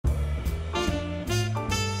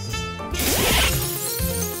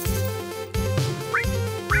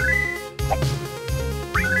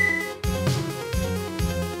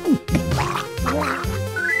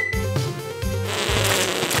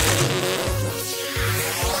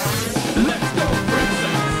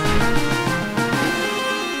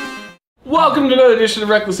Welcome to another edition of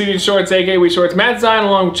Reckless Eating Shorts, aka We Shorts. Matt Zion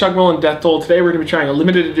along with Chuck Roland and Deathtoll. Today we're going to be trying a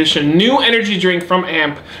limited edition new energy drink from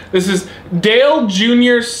AMP. This is Dale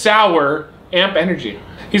Jr. Sour AMP Energy.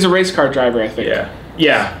 He's a race car driver, I think.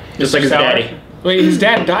 Yeah. Just like his daddy. Wait, his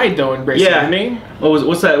dad died though in racing, didn't he?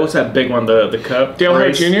 What's that big one? The Cup? Dale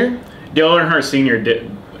Earnhardt Jr.? Dale Earnhardt Sr.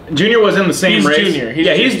 Junior was in the same race.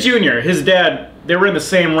 He's junior. His dad. They were in the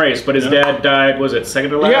same race, but his dad died, was it second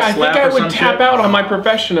to last lap? Yeah, I think I would tap out on my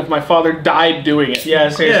profession if my father died doing it. Yeah,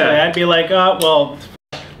 seriously. I'd be like, oh, well...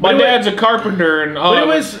 My dad's a carpenter, and it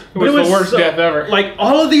was the worst death ever. Like,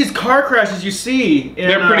 all of these car crashes you see in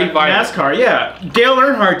they're pretty violent. NASCAR, yeah. Dale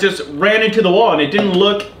Earnhardt just ran into the wall, and it didn't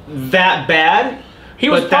look that bad,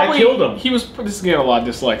 that killed him. This is getting a lot of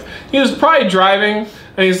dislikes. He was probably driving,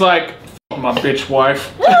 and he's like, my bitch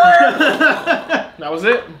wife. That was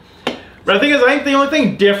it. But I think the only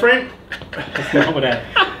thing different... That's not what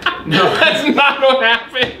happened. No, that's not what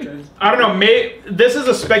happened. I don't know, this is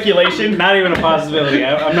a speculation. Not even a possibility.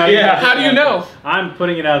 I'm not even how do you know? I'm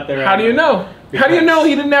putting it out there. How do you know? How do you know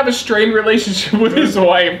he didn't have a strained relationship with his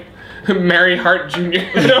wife, Mary Hart Jr.?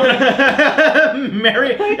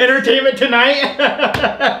 Mary Entertainment Tonight?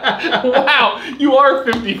 Wow, you are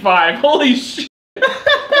 55. Holy shit.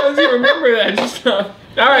 How does he remember that just now?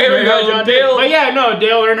 Alright, here we go. Dale. But yeah, no,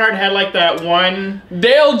 Dale Earnhardt had like that one.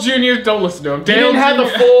 Dale Jr., don't listen to him. He didn't have the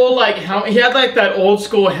full like helmet. He had like that old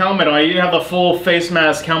school helmet on. He didn't have the full face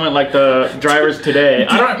mask helmet like the drivers today.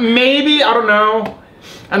 I don't know.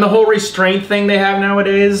 And the whole restraint thing they have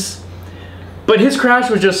nowadays. But his crash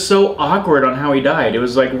was just so awkward on how he died. It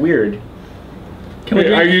was like weird.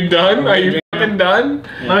 Are you done? Are you fucking done?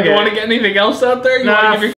 Yeah. Okay. You want to get anything else out there? You want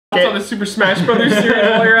to give your thoughts on the Super Smash Brothers series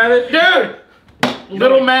while you're at it? Dude!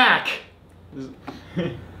 Little Mac.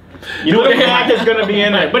 Little Mac is gonna be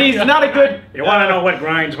in it, but he's not a good. You want to know what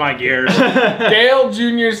grinds my gears? Dale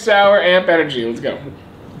Jr. Sour AMP Energy. Let's go.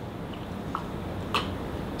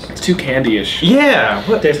 It's too candy-ish. Yeah.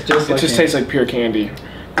 It just tastes like pure candy,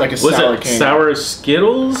 like a sour candy. Sour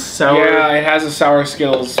Skittles? Yeah, it has a sour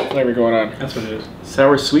Skittles flavor going on. That's what it is.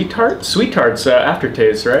 Sour Sweet Tart? Sweet Tart's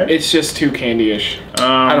aftertaste, right? It's just too candy-ish.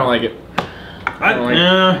 I don't like it.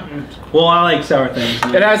 Well, I like sour things.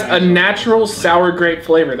 It has a natural sour grape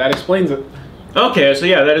flavor. That explains it. Okay, so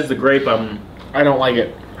yeah, that is the grape. I don't like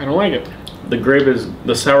it. I don't like it.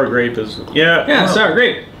 The sour grape is Yeah, sour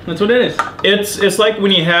grape. That's what it is. It's like when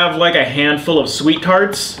you have like a handful of Sweet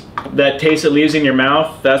Tarts, that taste that leaves in your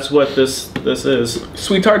mouth. That's what this is.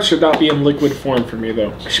 Sweet Tarts should not be in liquid form for me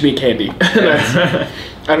though. It should be candy.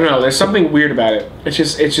 I don't know. There's something weird about it. It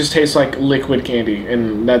just tastes like liquid candy,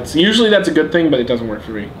 and usually that's a good thing, but it doesn't work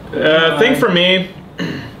for me. Thing for me. Do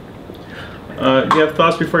you have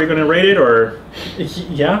thoughts before you're gonna rate it, or?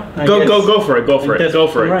 Yeah. Go for it. Go for it. Go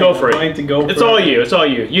for it. Go for it. It's all you. It's all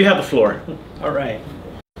you. You have the floor. All right.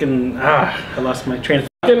 I lost my train of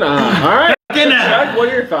thought. All right. Chuck, what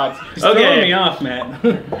are your thoughts? He's throwing me off, Matt.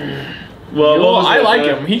 well, I like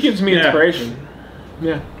him. He gives me inspiration.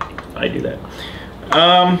 Yeah. I do that.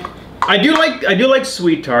 I do like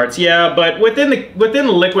Sweet Tarts, yeah, but within the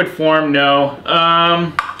liquid form, no.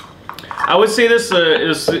 I would say this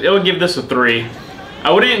it would give this a 3.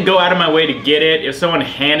 I wouldn't go out of my way to get it. If someone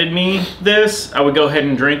handed me this, I would go ahead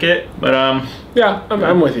and drink it. But yeah,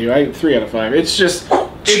 I'm with you. 3 out of 5. It's just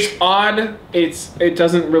it's odd. It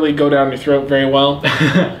doesn't really go down your throat very well.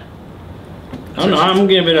 I don't know. I'm gonna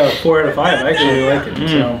give it a 4 out of 5. I actually like it.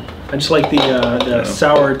 So. I just like the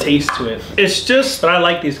sour taste to it. It's just... But I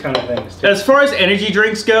like these kind of things, too. As far as energy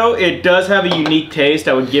drinks go, it does have a unique taste.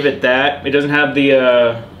 I would give it that. It doesn't have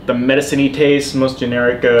the medicine-y taste, most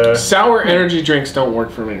generic... Sour energy drinks don't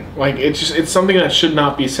work for me. Like, it's something that should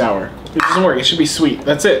not be sour. It doesn't work. It should be sweet.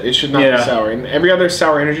 That's it. It should not be sour. And every other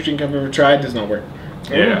sour energy drink I've ever tried does not work.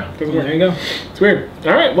 Yeah. Doesn't work. There you go. It's weird.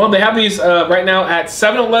 All right. Well, they have these right now at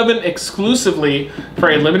 7-Eleven exclusively for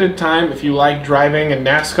a limited time. If you like driving and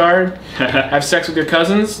NASCAR, have sex with your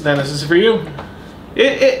cousins, then this is for you.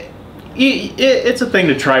 It's a thing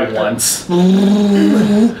to try once.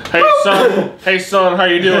 Hey son, how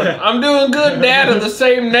you doing? I'm doing good, Dad. Of the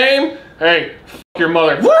same name. Hey, f your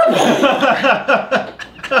mother.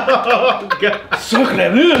 Oh God. Suck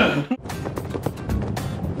that.